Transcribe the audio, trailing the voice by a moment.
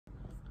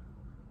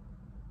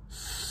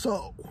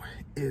So,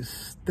 is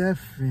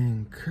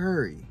Stephen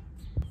Curry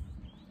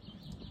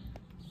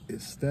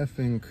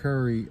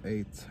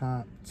a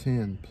top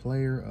 10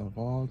 player of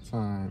all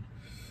time?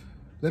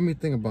 Let me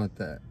think about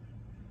that.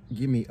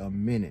 Give me a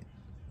minute.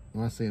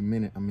 When I say a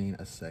minute, I mean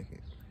a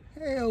second.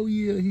 Hell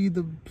yeah, he's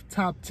the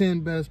top 10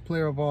 best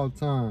player of all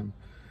time.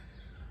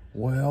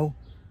 Well,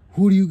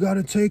 who do you got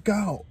to take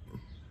out?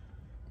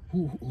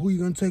 Who you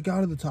going to take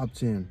out of the top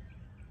 10?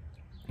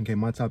 Okay,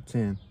 my top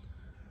 10.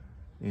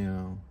 You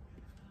know,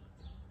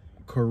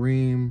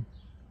 Kareem,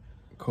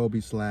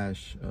 Kobe /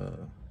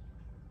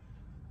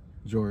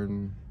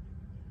 Jordan,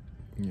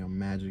 you know,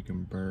 Magic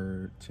and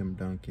Bird, Tim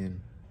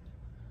Duncan,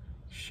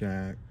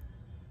 Shaq.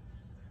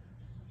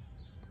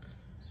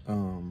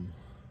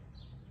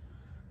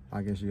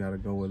 I guess you gotta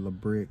go with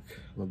LeBrick,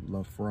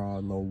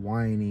 LaFraud, Lil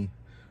Whiny,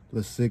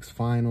 the 6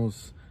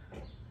 finals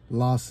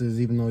losses,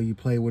 even though you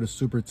played with a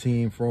super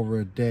team for over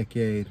a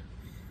decade.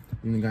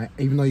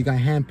 Even though you got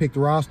handpicked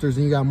rosters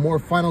and you got more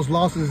finals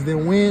losses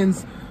than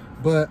wins,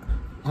 but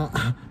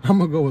I'm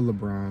gonna go with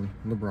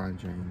LeBron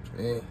James.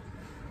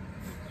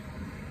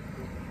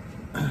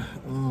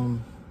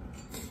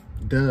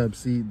 Dubs.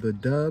 See,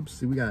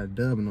 we got a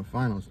dub in the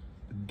finals.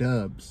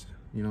 Dubs.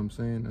 You know what I'm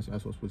saying? That's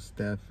what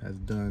Steph has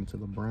done to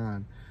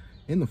LeBron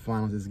in the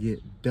finals, is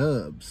get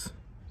dubs.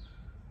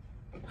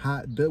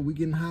 We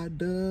getting hot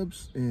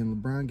dubs, and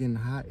LeBron getting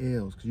hot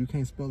L's, because you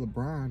can't spell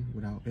LeBron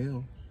without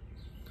L.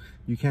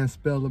 You can't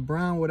spell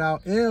LeBron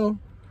without L.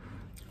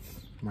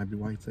 Might be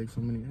why he takes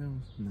so many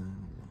L's. No.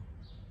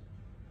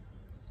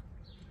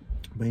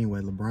 But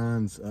anyway,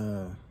 LeBron's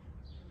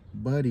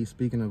buddy,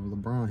 speaking of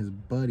LeBron,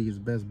 his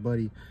best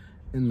buddy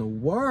in the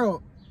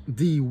world,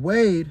 D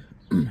Wade,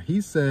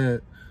 he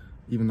said,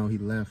 even though he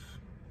left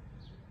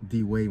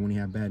D Wade when he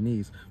had bad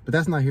knees, but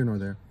that's not here nor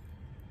there.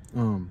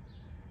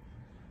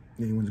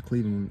 He went to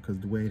Cleveland because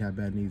D Wade had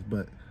bad knees.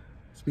 But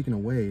speaking of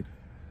Wade,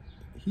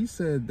 he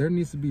said there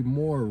needs to be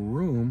more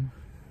room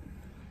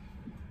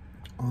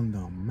on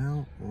the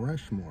Mount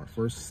Rushmore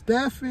for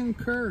Stephen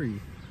Curry.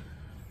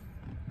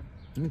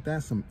 Ain't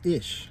that some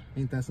ish?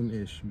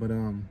 But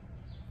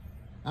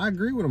I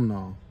agree with him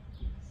though.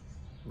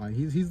 Like,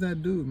 he's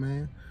that dude,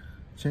 man.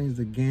 Changed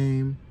the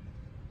game.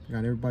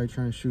 Got everybody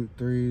trying to shoot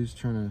threes,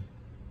 trying to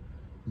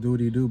do what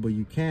he do, but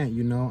you can't,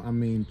 you know. I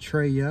mean,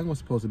 Trae Young was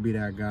supposed to be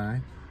that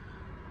guy,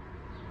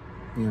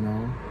 you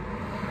know.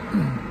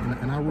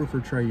 And I root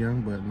for Trae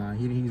Young, but nah,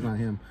 he's not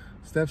him.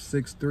 Steph's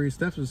 6'3".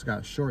 Steph just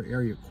got short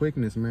area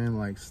quickness, man.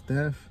 Like,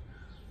 Steph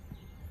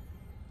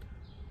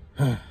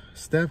kind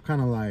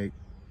of like,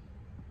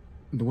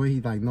 the way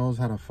he like knows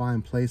how to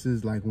find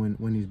places, like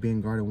when he's being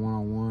guarded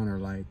one-on-one, or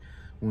like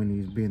when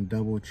he's being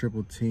double,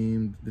 triple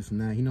teamed, this and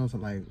that. He knows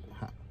like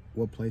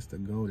what place to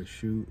go to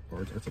shoot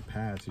or to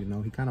pass, you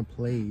know. He kind of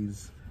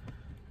plays,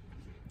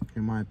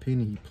 in my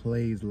opinion, he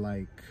plays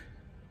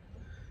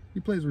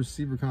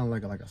receiver kind of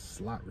like a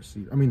slot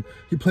receiver. I mean,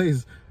 he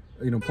plays,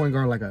 you know, point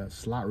guard like a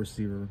slot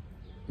receiver,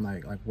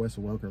 like Wes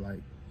Welker,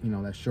 like, you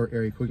know, that short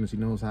area quickness. He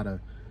knows how to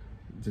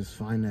just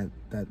find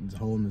that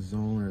hole in the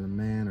zone, or the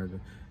man, or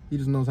he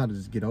just knows how to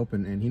just get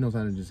open, and he knows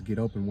how to just get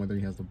open whether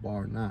he has the ball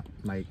or not.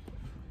 Like,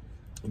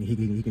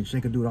 he can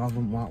shake a dude off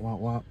him,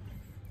 wop,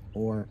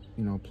 or,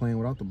 you know, playing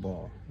without the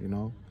ball, you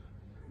know.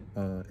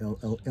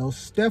 L.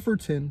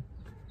 Stefferton.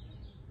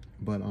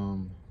 But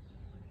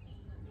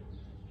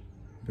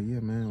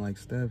yeah, man, like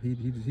Steph, he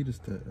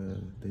just the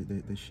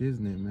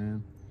shiznit,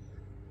 man.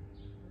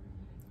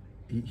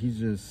 He's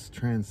just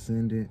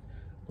transcendent.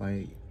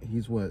 Like,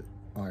 he's what,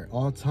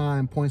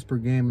 all-time points per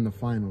game in the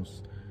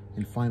finals,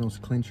 and finals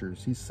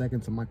clinchers. He's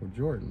second to Michael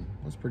Jordan.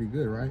 That's pretty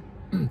good, right?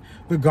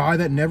 The guy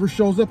that never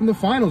shows up in the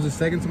finals is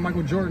second to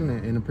Michael Jordan,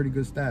 and a pretty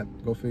good stat.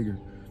 Go figure.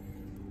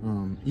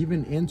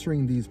 Even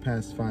entering these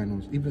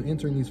finals,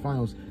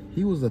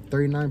 he was a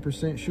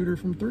 39% shooter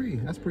from 3.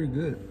 That's pretty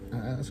good.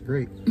 That's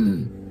great.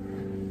 You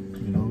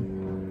know.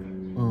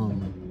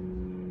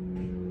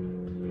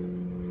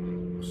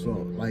 So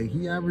like,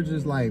 he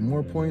averages like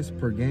more points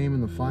per game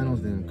in the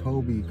finals than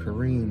Kobe,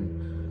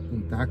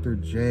 Kareem, Dr.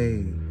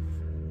 J,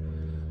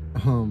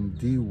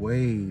 D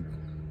Wade.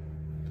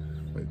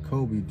 Wait,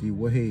 Kobe, D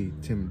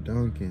Wade, Tim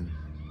Duncan,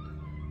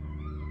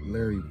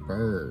 Larry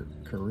Bird,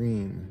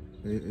 Kareem.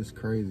 It's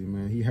crazy,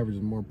 man. He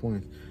averages more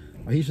points.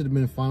 He should have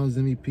been a Finals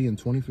MVP in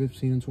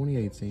 2015 and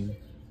 2018.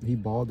 He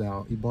balled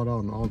out. He balled out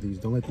in all these.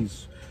 Don't let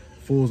these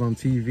fools on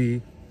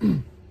TV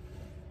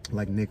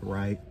like Nick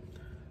Wright,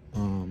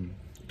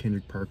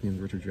 Kendrick Perkins,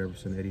 Richard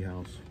Jefferson, Eddie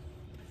House.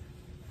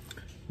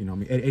 You know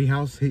what I mean? Eddie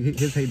House,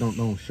 his hate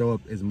don't show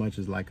up as much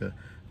as like a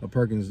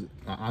Perkins,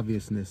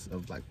 obviousness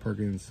of like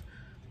Perkins,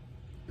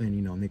 and,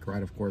 you know, Nick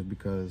Wright, of course,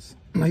 because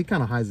he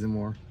kind of hides it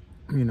more,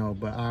 you know.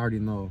 But I already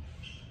know.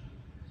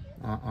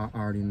 I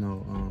already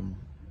know.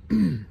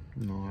 You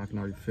know, I can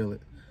already feel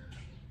it.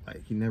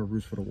 Like, he never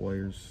roots for the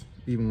Warriors.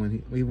 Even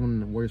when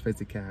the Warriors faced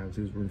the Cavs,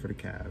 he was rooting for the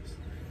Cavs.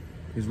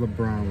 He's a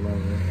LeBron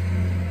lover.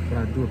 But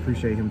I do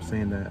appreciate him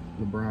saying that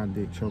LeBron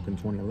did choke in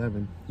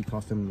 2011. He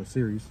cost him the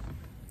series,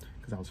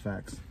 because that was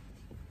facts.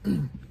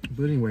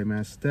 But anyway,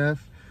 man,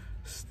 Steph,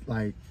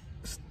 like,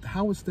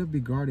 how would Steph be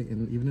guarded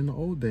even in the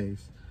old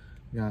days?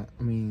 Yeah,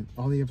 I mean,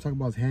 all they ever talk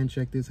about is hand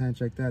check this, hand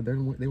check that.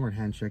 They weren't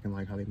hand checking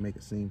like how they make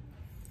it seem,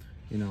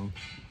 you know.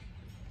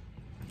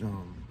 So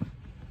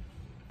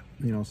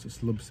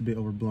it's a little bit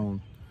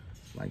overblown.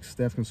 Like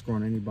Steph can score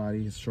on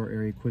anybody. His short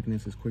area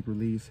quickness, his quick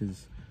release,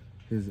 his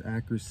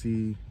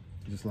accuracy,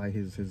 just like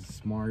his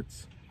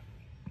smarts.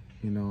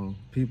 You know,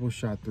 people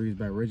shot threes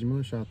back. Reggie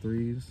Miller shot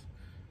threes.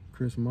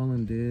 Chris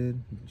Mullin did.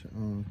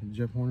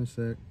 Jeff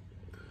Hornacek.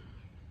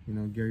 You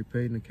know, Gary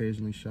Payton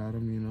occasionally shot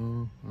him. You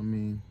know, I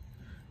mean,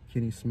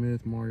 Kenny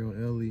Smith, Mario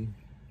Elie.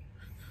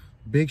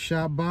 Big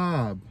Shot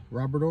Bob,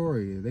 Robert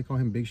Horry. They call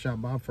him Big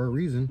Shot Bob for a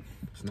reason.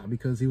 It's not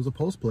because he was a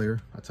post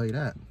player, I'll tell you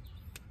that.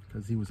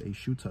 Because he was a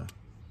shooter.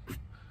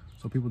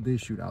 So people did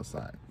shoot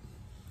outside.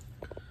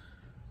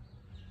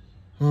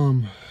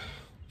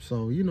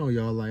 So, you know,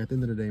 y'all, like, at the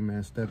end of the day,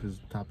 man, Steph is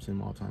top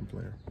 10 all-time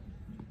player.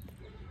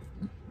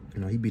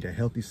 You know, he beat a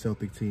healthy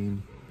Celtic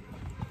team.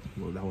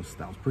 Well, that was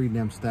pretty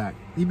damn stacked.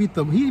 He beat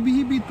the,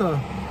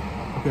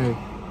 okay,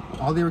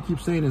 all they ever keep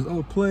saying is,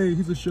 oh, Clay,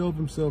 he's a shell of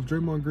himself.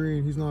 Draymond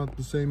Green, he's not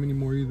the same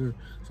anymore either.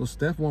 So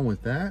Steph won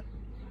with that.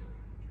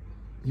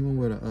 He won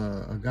with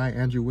a guy,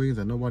 Andrew Wiggins,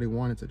 that nobody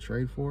wanted to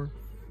trade for.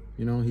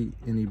 You know, he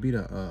beat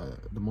the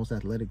most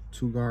athletic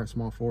two-guard,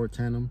 small forward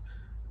tandem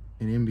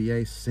in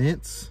NBA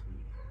since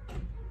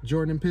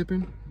Jordan and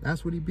Pippen.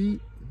 That's what he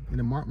beat.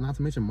 And not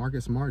to mention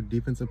Marcus Smart,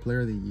 Defensive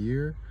Player of the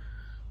Year.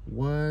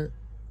 What?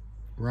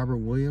 Robert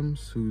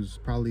Williams, who's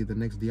probably the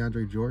next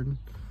DeAndre Jordan.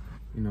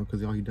 You know,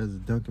 because all he does is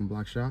dunk and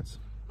block shots.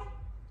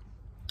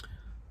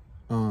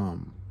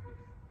 Al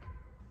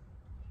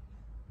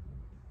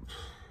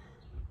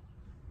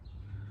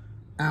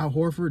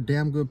Horford,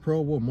 damn good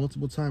pro,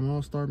 multiple-time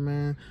All-Star,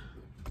 man.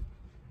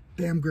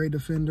 Damn great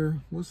defender.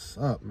 What's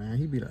up, man?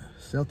 He beat a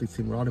Celtics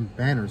team with all them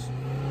banners.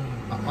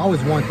 I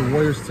always want the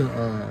Warriors to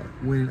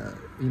win,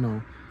 you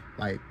know,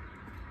 like,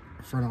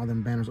 in front of all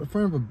them banners. In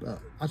front of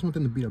I just want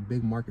them to beat a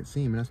big market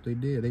team, and that's what they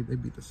did. They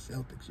beat the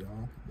Celtics,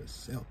 y'all. The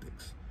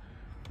Celtics.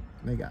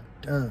 They got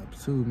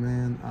dubs, too,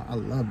 man. I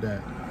love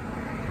that.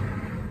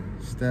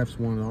 Steph's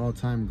one of the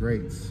all-time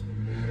greats.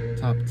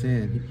 Top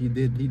 10. He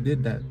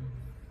did that.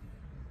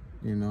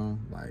 You know,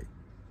 like,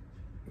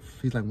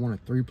 he's like one of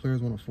 3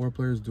 players, one of 4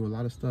 players, do a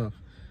lot of stuff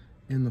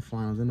in the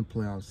finals, in the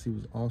playoffs. He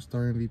was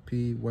All-Star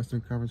MVP,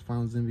 Western Conference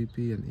Finals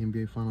MVP, and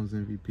NBA Finals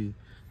MVP. You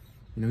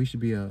know, he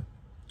should be a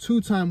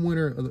 2-time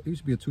winner. He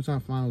should be a 2-time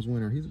Finals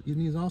winner.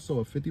 He's also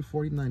a 50,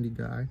 40, 90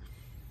 guy.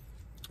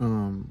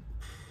 You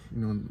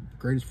know,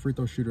 greatest free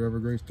throw shooter ever,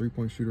 greatest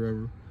 3-point shooter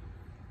ever.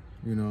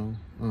 You know,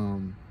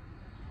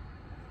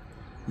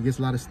 he gets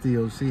a lot of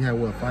steals. See, he had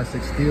what,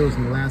 5-6 steals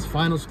in the last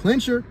finals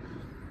clincher.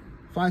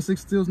 5-6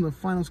 steals in the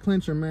finals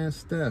clincher, man.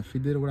 Steph, he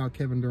did it without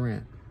Kevin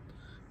Durant.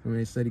 I mean,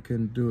 they said he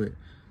couldn't do it.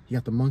 He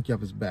got the monkey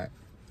off his back.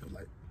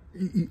 Like,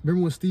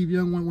 remember when Steve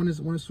Young won his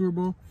Super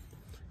Bowl?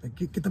 Like,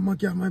 get the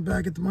monkey off my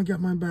back, get the monkey off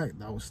my back.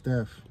 That was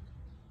Steph.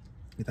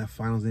 Get that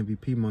finals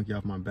MVP monkey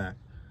off my back.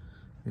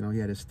 You know, he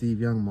had his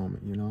Steve Young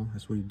moment, you know?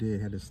 That's what he did.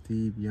 He had a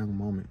Steve Young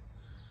moment.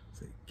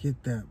 Say,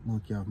 get that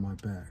monkey off my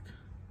back.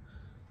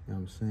 You know what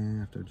I'm saying?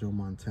 After Joe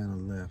Montana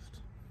left.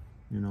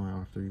 You know,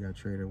 after he got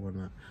traded and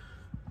whatnot.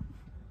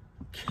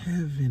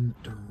 Kevin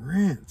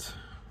Durant.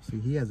 See,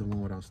 he hasn't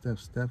won without Steph.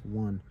 Steph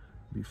won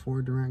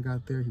before Durant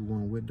got there. He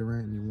won with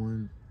Durant, and he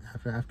won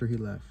after he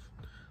left.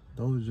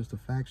 Those are just the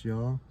facts,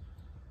 y'all.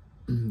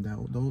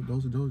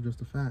 Those are just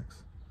the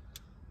facts.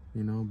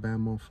 You know, bad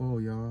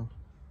mofo, y'all.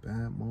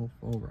 Bad mofo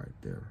right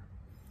there.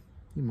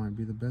 He might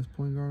be the best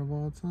point guard of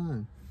all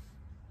time.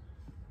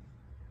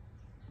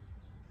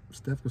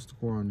 Steph could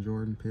score on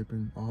Jordan,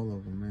 Pippen, all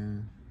of them,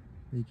 man.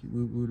 We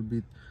would have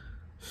beat,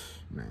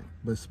 man.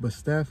 But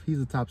Steph, he's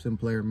a top 10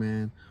 player,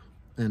 man.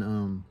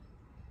 And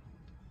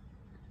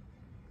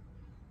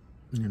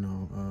you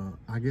know,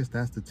 I guess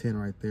that's the 10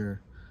 right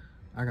there.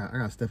 I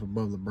got Steph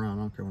above LeBron. I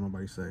don't care what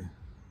nobody say.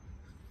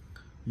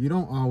 You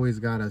don't always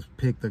gotta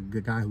pick the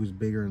guy who's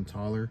bigger and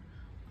taller,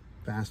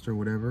 faster,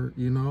 whatever.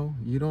 You know,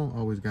 you don't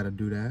always gotta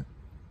do that.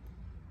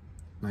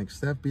 Like,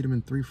 Steph beat him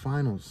in 3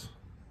 finals.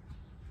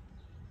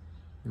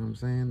 You know what I'm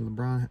saying?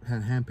 LeBron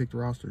had hand-picked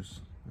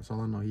rosters. That's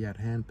all I know. He had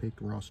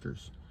hand-picked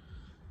rosters.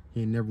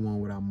 He ain't never won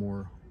without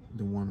more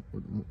than one.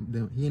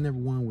 He ain't never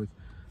won with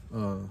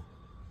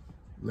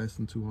less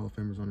than 2 Hall of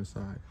Famers on his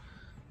side.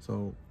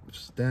 So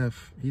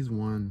Steph, he's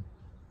won.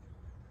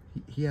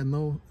 He had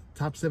no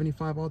top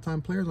 75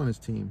 all-time players on his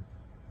team,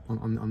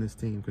 on this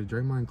team, because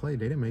Draymond and Clay,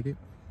 they didn't make it.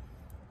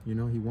 You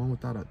know, he won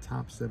without a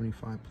top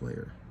 75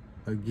 player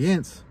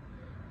against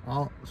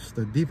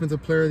the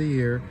Defensive Player of the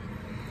Year.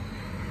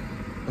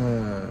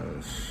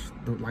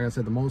 Like I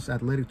said, the most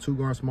athletic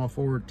 2-guard small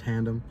forward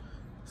tandem,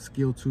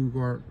 skilled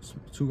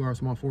 2-guard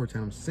small forward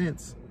tandem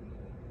since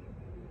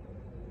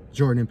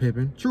Jordan and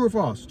Pippen. True or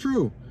false?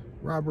 True.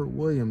 Robert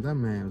Williams, that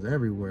man was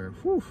everywhere.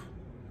 Whew.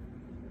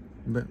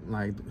 But,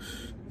 like,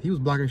 he was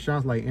blocking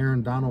shots like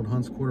Aaron Donald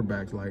hunts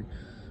quarterbacks. Like,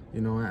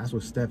 you know, that's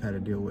what Steph had to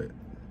deal with.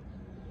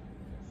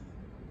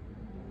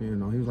 You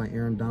know, he was like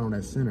Aaron Donald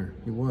at center.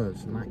 He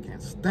was. And I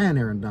can't stand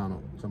Aaron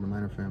Donald because I'm a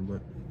Niner fan.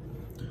 But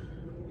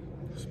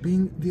Just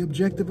being the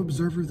objective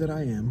observer that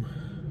I am.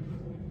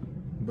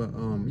 But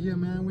yeah,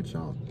 man, what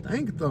y'all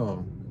think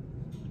though?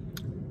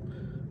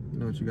 You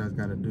know what you guys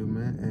gotta do,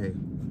 man. Hey,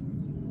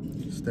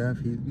 Steph,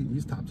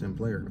 he's top 10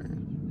 player, man.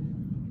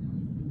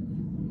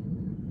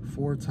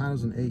 4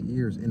 titles in 8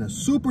 years in a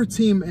super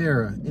team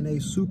era. In a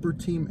super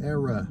team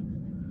era.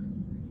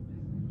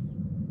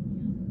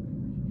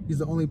 He's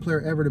the only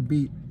player ever to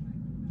beat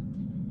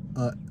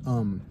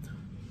in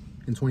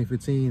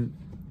 2015.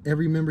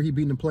 Every member he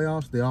beat in the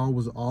playoffs, they all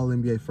was all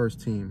NBA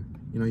first team.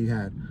 You know, you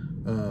had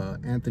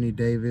Anthony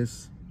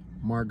Davis,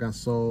 Marc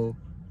Gasol,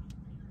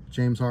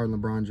 James Harden,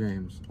 LeBron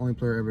James. Only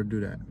player ever to do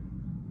that.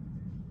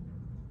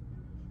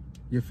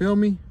 You feel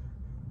me?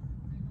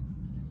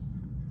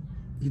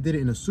 He did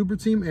it in a super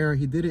team era.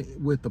 He did it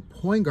with the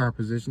point guard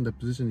position. The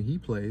position he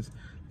plays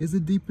is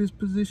the deepest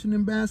position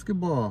in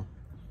basketball.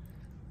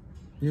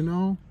 You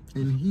know?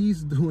 And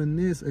he's doing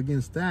this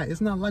against that. It's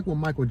not like when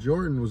Michael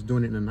Jordan was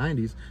doing it in the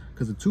 90s,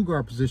 because the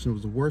 2-guard position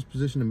was the worst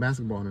position in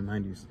basketball in the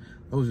 90s.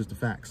 Those are just the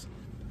facts.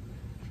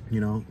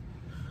 You know?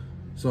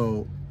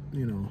 So,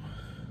 you know,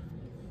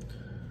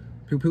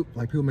 people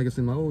make it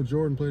seem like, oh,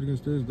 Jordan played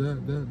against this,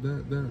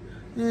 that.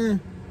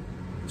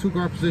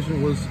 2-guard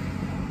position was,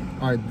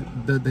 all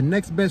right, the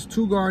next best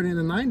 2-guard in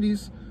the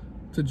 90s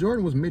to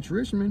Jordan was Mitch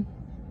Richmond.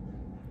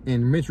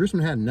 And Mitch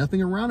Richmond had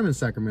nothing around him in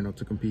Sacramento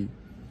to compete.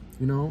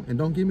 You know, and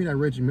don't give me that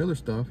Reggie Miller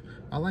stuff.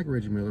 I like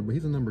Reggie Miller, but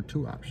he's a number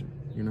 2 option,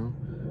 you know?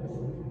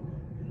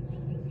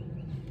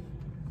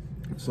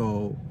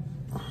 So,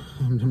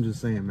 I'm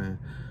just saying, man.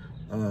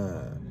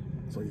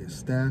 So, yeah,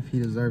 Steph, he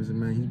deserves it,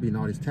 man. He's beating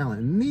all this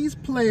talent. In these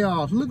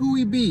playoffs, look who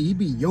he beat. He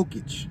beat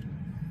Jokic.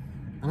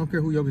 I don't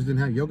care who Jokic didn't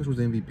have. Jokic was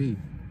the MVP.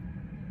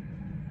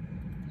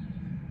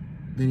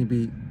 Then he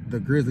beat the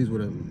Grizzlies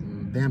with a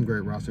damn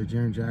great roster.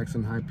 Jaren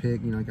Jackson, high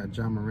pick. You know, you got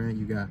John Morant.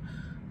 You got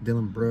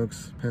Dylan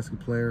Brooks, pesky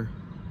player.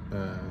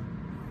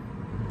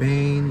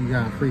 Bane, you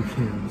got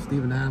freaking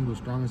Steven Adams, the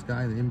strongest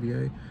guy in the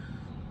NBA.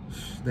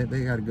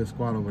 They got a good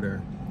squad over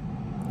there.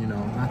 You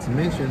know, not to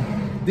mention,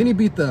 then he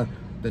beat the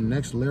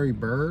next Larry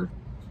Bird.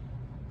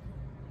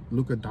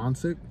 Luka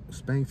Doncic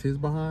spanked his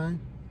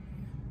behind.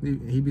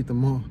 He beat the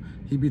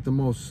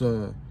most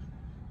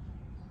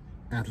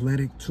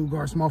athletic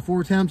 2-guard small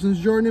forward since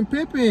Jordan and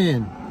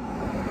Pippen.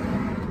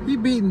 He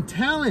beating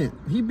talent.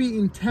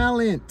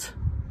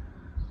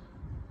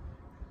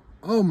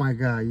 Oh my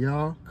God,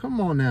 y'all.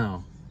 Come on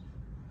now.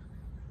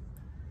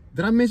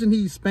 Did I mention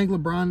he spanked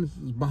LeBron's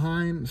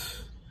behind?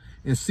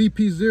 And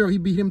CP0, he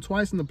beat him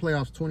twice in the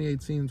playoffs,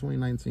 2018 and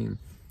 2019.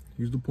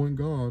 He's the point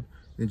guard.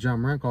 And John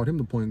Morant called him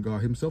the point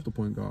guard, himself the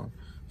point guard.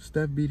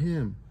 Steph beat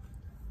him.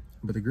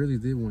 But the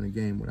Grizzlies did win a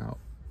game without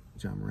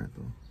John Morant,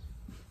 though.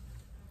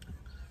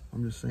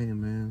 I'm just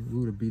saying, man, we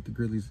would have beat the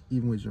Grizzlies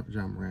even with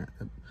John Morant.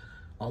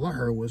 All I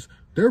heard was,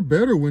 they're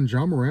better when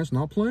John Morant's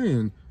not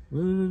playing.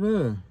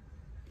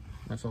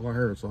 That's all I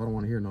heard, so I don't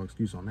want to hear no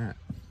excuse on that.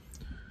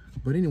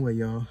 But anyway,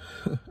 y'all,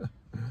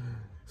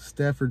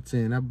 Steph for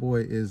 10. That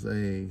boy is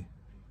a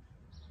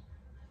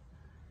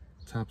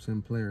top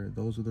 10 player.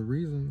 Those are the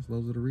reasons.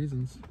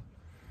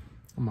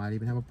 I might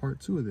even have a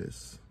part 2 of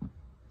this.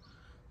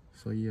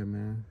 So yeah,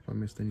 man, if I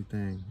missed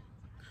anything.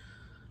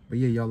 But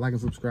yeah, y'all like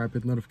and subscribe,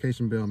 hit the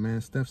notification bell, man.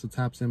 Steph's a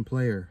top 10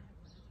 player.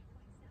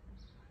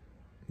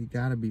 He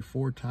gotta be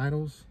 4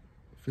 titles,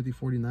 50,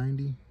 40,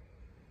 90.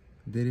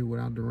 Did it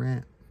without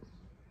Durant.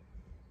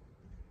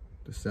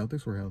 The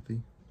Celtics were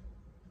healthy.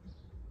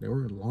 They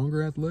were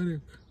longer,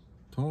 athletic,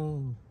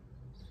 tall.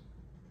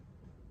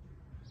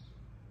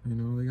 You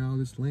know, they got all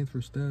this length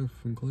for Steph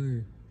and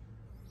Clay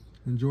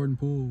and Jordan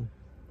Poole.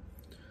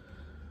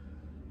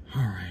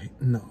 All right,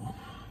 no.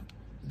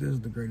 This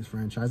is the greatest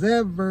franchise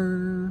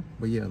ever.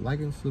 But yeah, like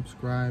and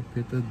subscribe,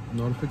 hit the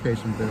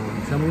notification bell.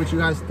 And tell me what you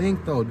guys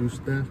think, though. Do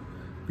Steph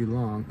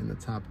belong in the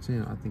top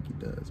 10? I think he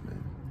does,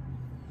 man.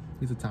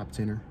 He's a top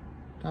 10er.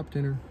 Top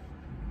 10er.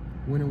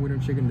 Winner,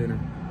 chicken dinner.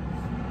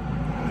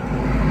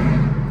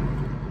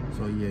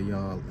 So yeah,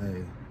 y'all,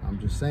 hey, I'm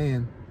just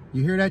saying,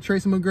 you hear that,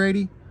 Tracy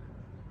McGrady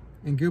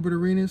and Gilbert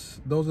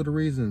Arenas? Those are the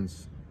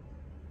reasons.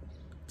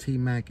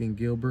 T-Mac and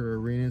Gilbert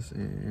Arenas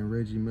and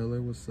Reggie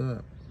Miller, what's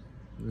up?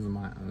 This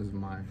is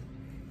mine.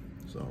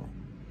 So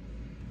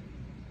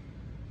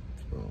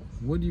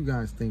what do you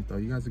guys think, though?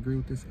 You guys agree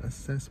with this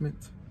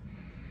assessment?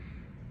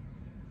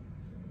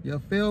 You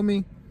feel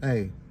me?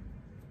 Hey,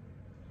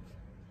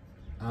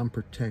 I'm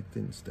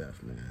protecting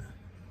Steph, man.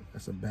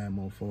 That's a bad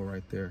mofo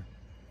right there.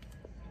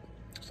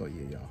 So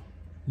yeah, y'all.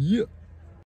 Yeah.